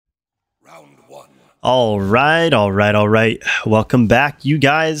All right. Welcome back, you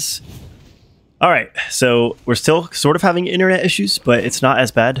guys. All right, so we're still sort of having internet issues, but it's not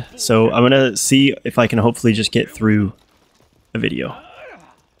as bad. So I'm gonna see if I can hopefully just get through a video.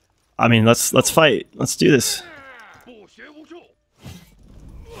 I mean, let's fight. Let's do this.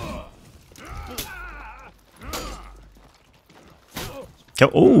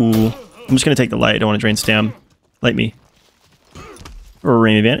 Oh, I'm just gonna take the light. I don't want to drain stam. Light me. Or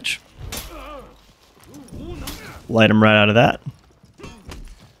rain advantage. Light him right out of that.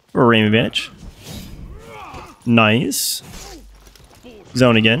 Or rain advantage. Nice.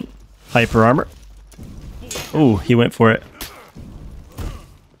 Zone again. Hyper armor. Oh, he went for it.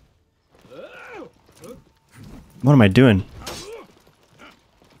 What am I doing?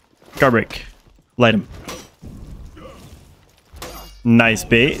 Guard break. Light him. Nice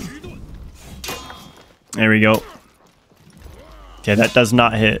bait. There we go. Okay, that does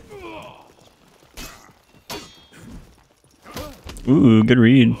not hit. Ooh, good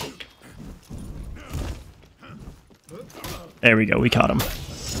read. There we go, we caught him.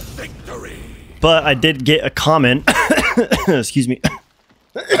 Victory. But I did get a comment. Excuse me.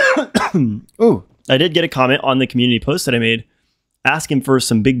 Ooh, I did get a comment on the community post that I made asking for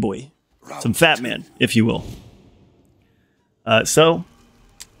some big boy, some fat man, if you will. So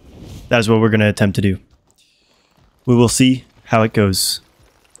that is what we're going to attempt to do. We will see how it goes.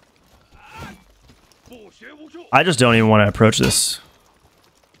 I just don't even want to approach this.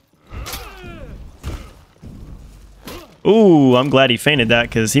 Ooh, I'm glad he feinted that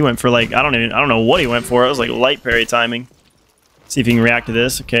because he went for like, I don't know what he went for. It was like light parry timing. See if he can react to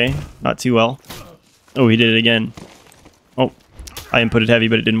this. Okay, not too well. Oh, he did it again. Oh, I inputted heavy,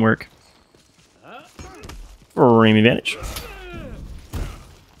 but it didn't work. Frame advantage.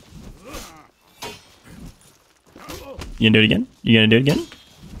 You gonna do it again? You gonna do it again?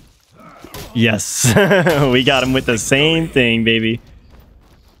 Yes. We got him with the same thing, baby.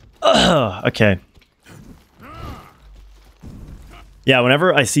 Okay. Yeah,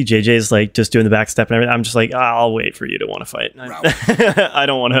 whenever I see JJ's like just doing the back step and everything, I'm just like, I'll wait for you to want to fight. I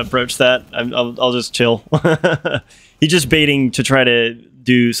don't want to approach that. I'll just chill. He's just baiting to try to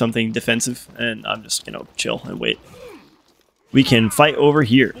do something defensive, and I'm just gonna chill and wait. We can fight over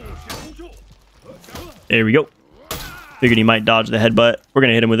here. There we go. Figured he might dodge the headbutt. We're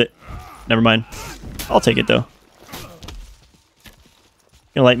gonna hit him with it. Never mind. I'll take it though.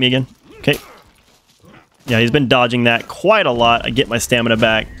 Gonna light me again. Okay. Yeah, he's been dodging that quite a lot. I get my stamina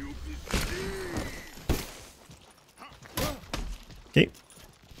back. Okay.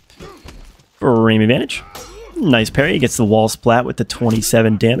 Frame advantage. Nice parry. Gets the wall splat with the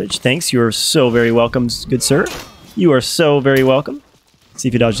 27 damage. Thanks. You are so very welcome, good sir. You are so very welcome. See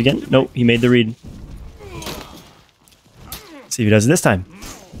if he dodged again. Nope, he made the read. See if he does it this time.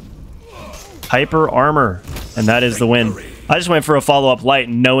 Hyper armor. And that is the win. I just went for a follow-up light,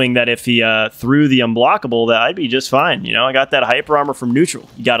 knowing that if he threw the unblockable, that I'd be just fine. You know, I got that hyper armor from neutral.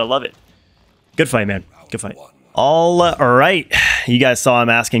 You gotta love it. Good fight, man. Good fight. All right. You guys saw him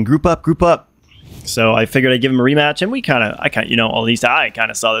asking, group up, group up. So I figured I'd give him a rematch, and you know, at least I kind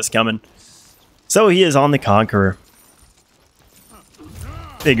of saw this coming. So he is on the Conqueror.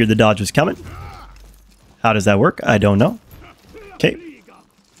 Figured the dodge was coming. How does that work? I don't know. Okay.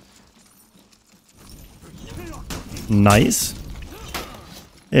 Nice.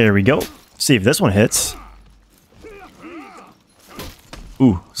 There we go. See if this one hits.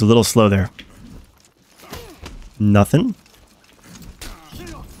 Ooh, it's a little slow there. Nothing.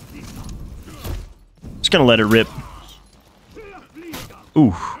 Just gonna let it rip.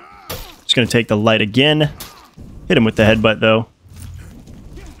 Ooh. Just gonna take the light again. Hit him with the headbutt though.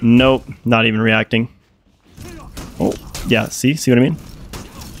 Nope, not even reacting. Oh, yeah, see what I mean?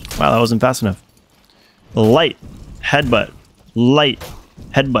 Wow, that wasn't fast enough. Light. Headbutt. Light.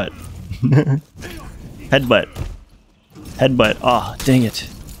 Headbutt. Headbutt. Headbutt. Oh, dang it.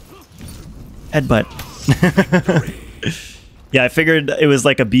 Headbutt. Yeah, I figured it was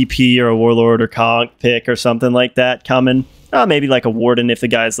like a BP or a Warlord or Conk pick or something like that coming. Maybe like a Warden if the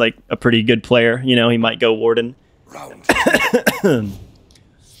guy's like a pretty good player. You know, he might go Warden.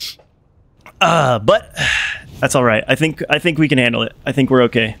 But that's all right. I think we can handle it. I think we're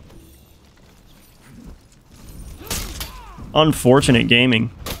okay. Unfortunate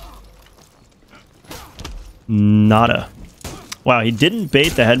gaming. Nada. Wow, he didn't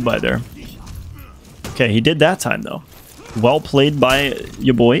bait the headbutt there. Okay, he did that time though. Well played by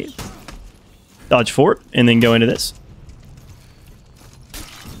your boy. Dodge fort and then go into this.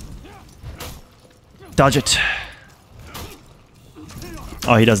 Dodge it.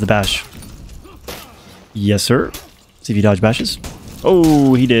 Oh, he does the bash. Yes, sir. See if he dodge bashes.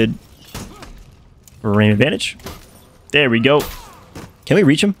 Oh, he did. Frame advantage. There we go. Can we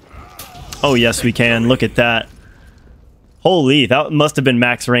reach him? Oh, yes, we can. Look at that. Holy, that must have been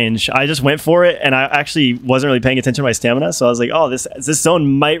max range. I just went for it, and I actually wasn't really paying attention to my stamina, so I was like, oh, this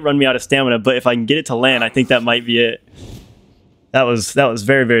zone might run me out of stamina, but if I can get it to land, I think that might be it. That was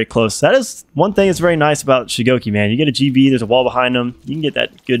very, very close. That is one thing that's very nice about Shugoki, man. You get a GB, there's a wall behind him. You can get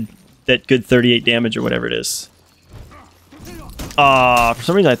that good 38 damage or whatever it is. For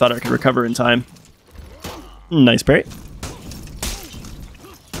some reason I thought I could recover in time. Nice parry.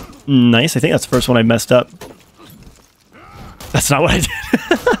 Nice. I think that's the first one I messed up. That's not what I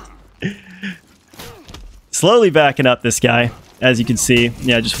did. Slowly backing up this guy, as you can see.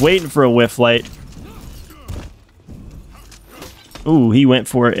 Yeah, just waiting for a whiff light. Ooh, he went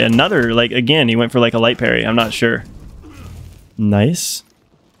for another, like, again, he went for like a light parry. I'm not sure. Nice.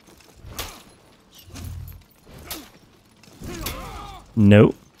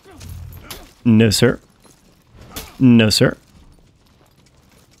 No. No, sir. No, sir.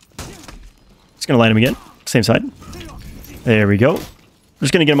 Just gonna light him again. Same side. There we go. I'm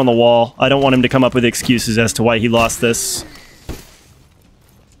just gonna get him on the wall. I don't want him to come up with excuses as to why he lost this.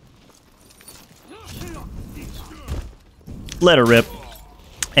 Let her rip.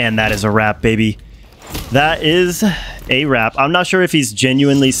 And that is a wrap, baby. That is a wrap. I'm not sure if he's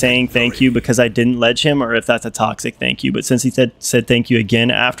genuinely saying thank you because I didn't ledge him or if that's a toxic thank you. But since he said thank you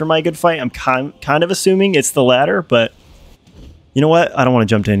again after my good fight, I'm kind of assuming it's the latter. But you know what? I don't want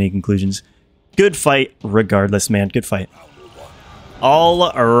to jump to any conclusions. Good fight regardless, man. Good fight.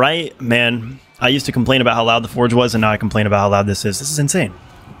 All right, man. I used to complain about how loud the Forge was, and now I complain about how loud this is. This is insane.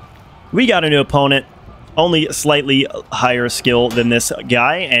 We got a new opponent. Only slightly higher skill than this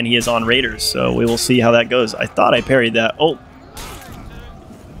guy, and he is on Raiders, so we will see how that goes. I thought I parried that. Oh.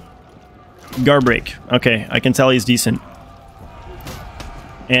 Guard break. Okay, I can tell he's decent.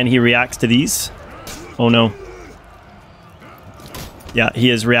 And he reacts to these. Oh, no. Yeah, he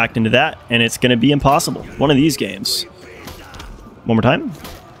is reacting to that, and it's going to be impossible. One of these games. One more time.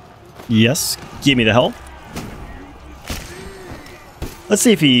 Yes. Give me the hell. Let's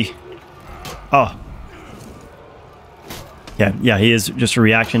see if he... Oh. Yeah, he is just a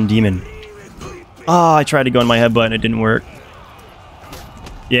reaction demon. Oh, I tried to go in my headbutt and it didn't work.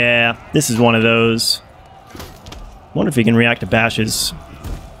 Yeah, this is one of those. Wonder if he can react to bashes.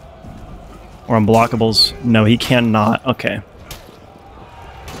 Or unblockables. No, he cannot. Okay.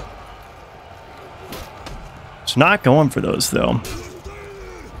 It's not going for those, though.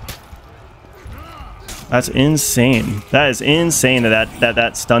 That's insane. That is insane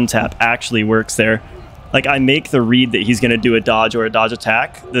that stun tap actually works there. Like, I make the read that he's going to do a dodge or a dodge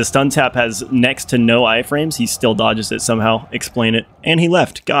attack. The stun tap has next to no iframes. He still dodges it somehow. Explain it. And he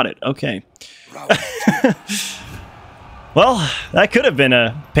left. Got it. Okay. Well, that could have been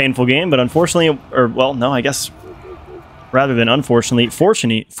a painful game, but unfortunately, or, well, no, I guess rather than unfortunately,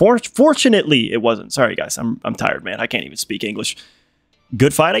 fortunately, it wasn't. Sorry, guys. I'm tired, man. I can't even speak English.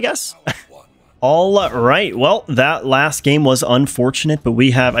 Good fight, I guess. All right. Well, that last game was unfortunate, but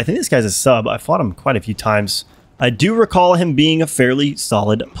we have... I think this guy's a sub. I fought him quite a few times. I do recall him being a fairly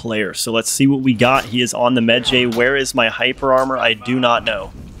solid player. So let's see what we got. He is on the Medjay. Where is my hyper armor? I do not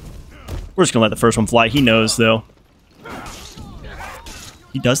know. We're just going to let the first one fly. He knows, though.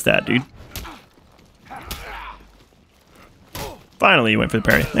 He does that, dude. Finally, he went for the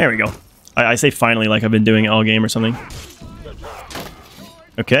parry. There we go. I say finally like I've been doing it all game or something.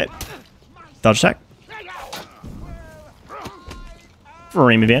 Okay. Dodge attack.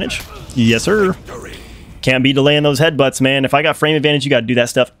 Frame advantage. Yes, sir. Can't be delaying those headbutts, man. If I got frame advantage, you got to do that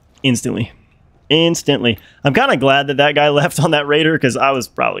stuff instantly. Instantly. I'm kind of glad that that guy left on that Raider because I was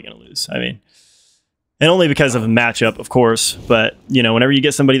probably going to lose. I mean, and only because of a matchup, of course. But, you know, whenever you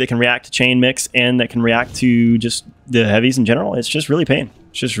get somebody that can react to chain mix and that can react to just the heavies in general, it's just really pain.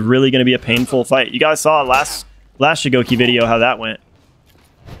 It's just really going to be a painful fight. You guys saw last Shugoki video how that went.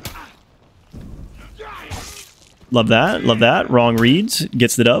 Love that. Love that. Wrong reads.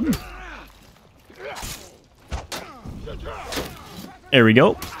 Gets the dub. There we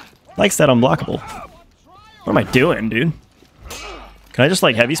go. Likes that unblockable. What am I doing, dude? Can I just,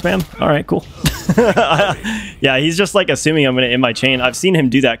 like, heavy spam? All right, cool. Yeah, he's just, like, assuming I'm going to end my chain. I've seen him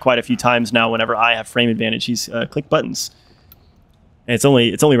do that quite a few times now whenever I have frame advantage. He's click buttons. And it's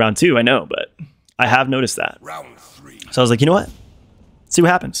only round 2, I know, but I have noticed that. So I was like, you know what? Let's see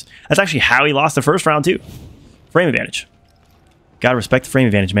what happens. That's actually how he lost the first round, too. Frame advantage. Gotta respect the frame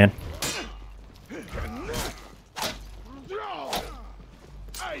advantage, man.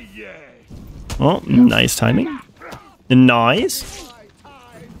 Oh, nice timing. Nice.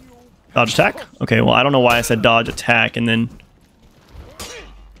 Dodge attack. Okay, well, I don't know why I said dodge attack and then...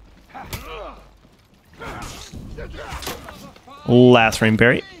 Last frame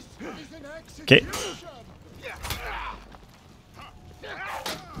parry. Okay.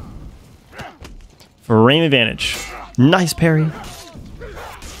 Frame advantage. Nice parry.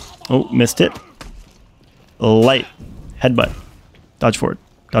 Oh, missed it. Light. Headbutt. Dodge forward.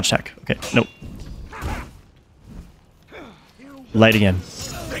 Dodge attack. Okay, nope. Light again.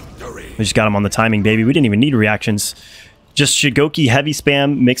 We just got him on the timing, baby. We didn't even need reactions. Just Shugoki heavy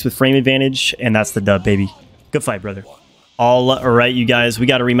spam mixed with frame advantage, and that's the dub, baby. Good fight, brother. All right, you guys. We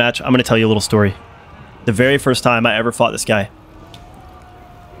got a rematch. I'm going to tell you a little story. The very first time I ever fought this guy,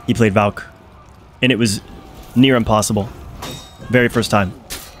 he played Valk. And it was near impossible. Very first time.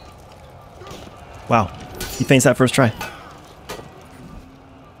 Wow. He feints that first try.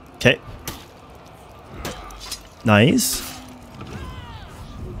 Okay. Nice.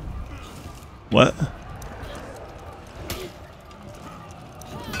 What?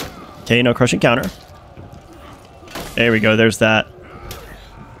 Okay, no crushing counter. There we go. There's that.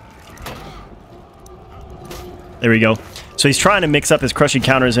 There we go. So he's trying to mix up his crushing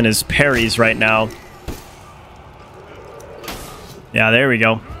counters and his parries right now. Yeah, there we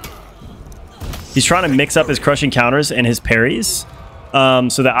go. He's trying to mix up his crushing counters and his parries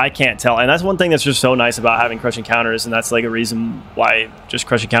so that I can't tell. And that's one thing that's just so nice about having crushing counters, and that's like a reason why just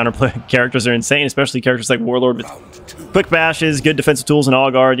crushing counter characters are insane, especially characters like Warlord with quick bashes, good defensive tools, and all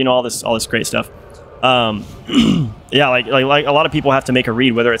guard, you know, all this great stuff. Yeah, like a lot of people have to make a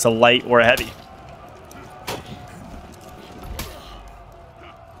read whether it's a light or a heavy.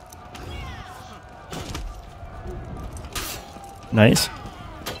 Nice.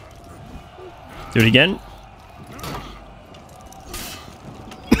 Do it again.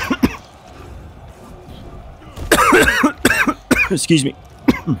 Excuse me.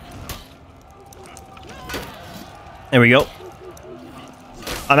 There we go.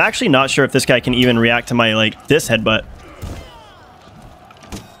 I'm actually not sure if this guy can even react to my, like, this headbutt.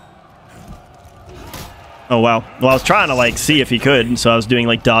 Oh, wow. Well, I was trying to, like, see if he could, so I was doing,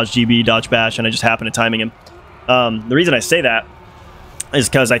 like, dodge GB, dodge bash, and I just happened to timing him. The reason I say that is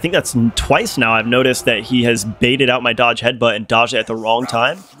because I think that's twice now I've noticed that he has baited out my dodge headbutt and dodged it at the wrong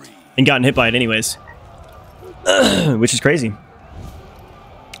time and gotten hit by it anyways. Which is crazy.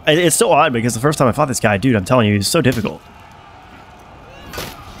 It's so odd because the first time I fought this guy, dude, I'm telling you, he's so difficult.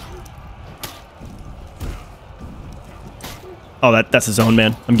 Oh, that's his own,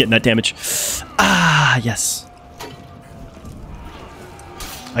 man. I'm getting that damage. Ah, yes.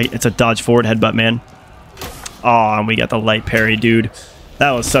 It's a dodge forward headbutt, man. Oh, and we got the light parry, dude.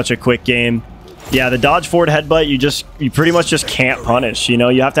 That was such a quick game. Yeah, the dodge forward headbutt, you pretty much just can't punish. You know,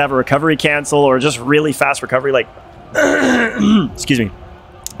 you have to have a recovery cancel or just really fast recovery. Like, excuse me,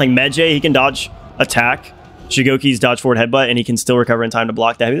 like Medjay, he can dodge attack. Shugoki's dodge forward headbutt, and he can still recover in time to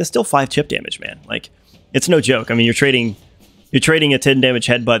block that. I mean, that's still 5 chip damage, man. Like, it's no joke. I mean, you're trading a 10 damage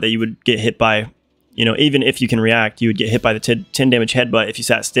headbutt that you would get hit by. You know, even if you can react, you would get hit by the 10 damage headbutt if you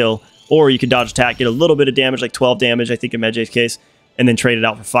sat still. Or you could dodge attack, get a little bit of damage, like 12 damage, I think in Medjay's case, and then trade it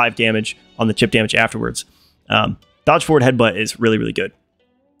out for 5 damage on the chip damage afterwards. Dodge forward headbutt is really, really good.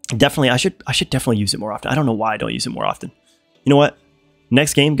 Definitely, I should definitely use it more often. I don't know why I don't use it more often. You know what?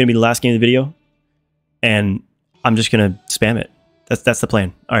 Next game, gonna be the last game of the video, and I'm just gonna spam it. That's the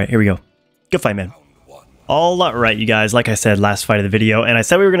plan. All right, here we go. Good fight, man. All right, you guys. Like I said, last fight of the video, and I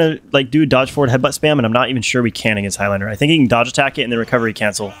said we were gonna like do dodge forward headbutt spam, and I'm not even sure we can against Highlander. I think he can dodge attack it and then recovery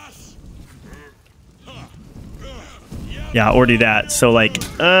cancel. Yeah, or do that. So like,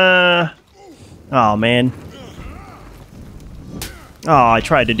 oh man. Oh, I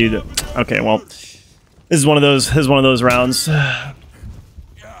tried to do the. Okay, well, this is one of those. This is one of those rounds.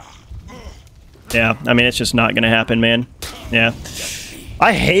 Yeah, I mean, it's just not gonna happen, man. Yeah,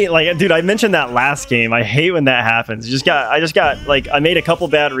 I hate, like, dude, I mentioned that last game. I hate when that happens. I just got like, I made a couple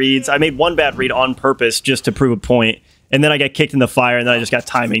bad reads. I made one bad read on purpose just to prove a point, and then I got kicked in the fire, and then I just got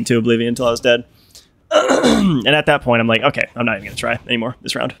timing to oblivion until I was dead. And at that point, I'm like, okay, I'm not even gonna try anymore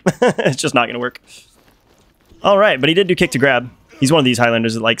this round. It's just not gonna work. All right, but he did do kick to grab. He's one of these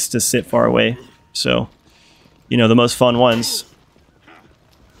Highlanders that likes to sit far away. So, you know, the most fun ones.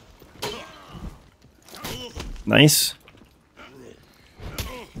 Nice.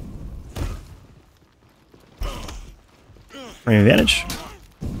 Frame advantage.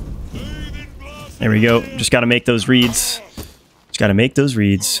 There we go. Just got to make those reads. Just got to make those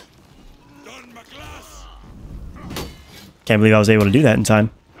reads. Can't believe I was able to do that in time.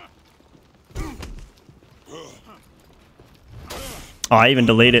 Oh, I even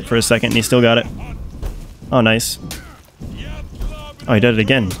delayed it for a second and he still got it. Oh, nice. Oh, he did it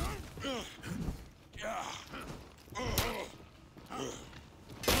again.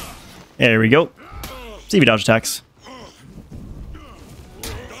 There we go. See if he dodge attacks.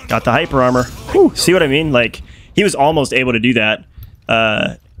 Got the hyper armor. Whew, see what I mean? Like, he was almost able to do that.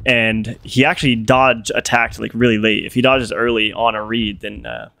 And he actually dodge attacked like really late. If he dodges early on a read, then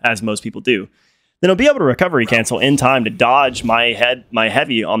as most people do, then he'll be able to recovery cancel in time to dodge my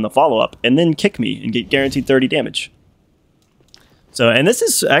heavy on the follow-up and then kick me and get guaranteed 30 damage. So, and this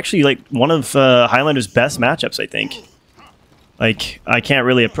is actually like one of Highlander's best matchups, I think. Like, I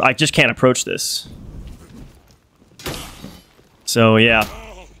just can't approach this. So yeah,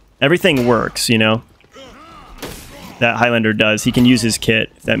 everything works, you know. That Highlander does. He can use his kit,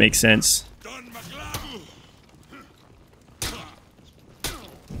 if that makes sense.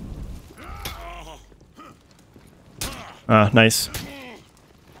 Nice.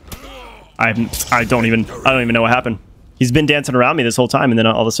 I don't even know what happened. He's been dancing around me this whole time, and then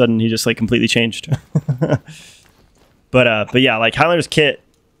all of a sudden he just like completely changed. But yeah, like Highlander's kit.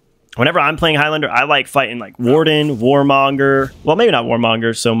 Whenever I'm playing Highlander, I like fighting like Warden, Warmonger. Well, maybe not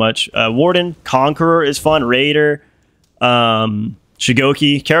Warmonger so much. Warden, Conqueror is fun. Raider.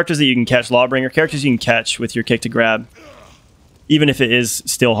 Shugoki, characters that you can catch, Lawbringer, characters you can catch with your kick to grab, even if it is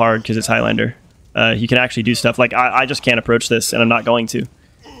still hard because it's Highlander. He can actually do stuff. Like, I just can't approach this, and I'm not going to.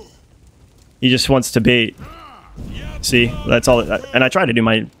 He just wants to bait. See? That's all. And I tried to do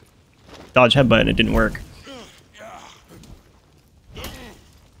my dodge headbutt, and it didn't work.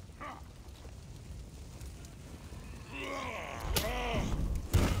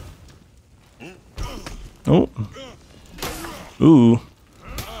 Oh. Ooh.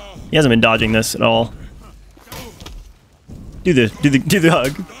 He hasn't been dodging this at all. Do the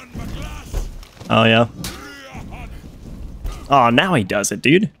hug. Oh yeah. Oh, now he does it,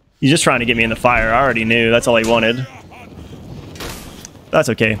 dude. He's just trying to get me in the fire. I already knew. That's all he wanted. That's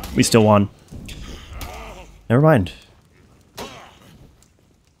okay. We still won. Never mind.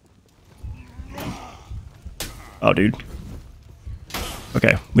 Oh, dude.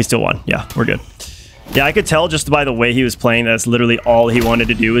 Okay, we still won. Yeah, we're good. Yeah, I could tell just by the way he was playing that's literally all he wanted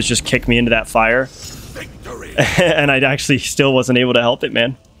to do was just kick me into that fire. And I actually still wasn't able to help it,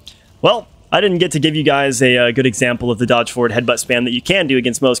 man. Well, I didn't get to give you guys a good example of the dodge forward headbutt spam that you can do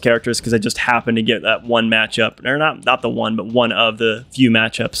against most characters because I just happened to get that one matchup. Or not the one, but one of the few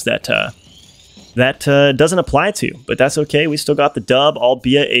matchups that doesn't apply to. But that's okay. We still got the dub,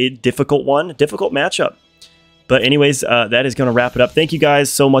 albeit a difficult one. Difficult matchup. But anyways, that is going to wrap it up. Thank you guys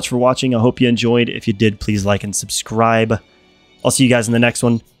so much for watching. I hope you enjoyed. If you did, please like and subscribe. I'll see you guys in the next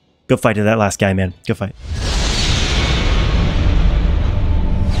one. Go fight to that last guy, man. Go fight.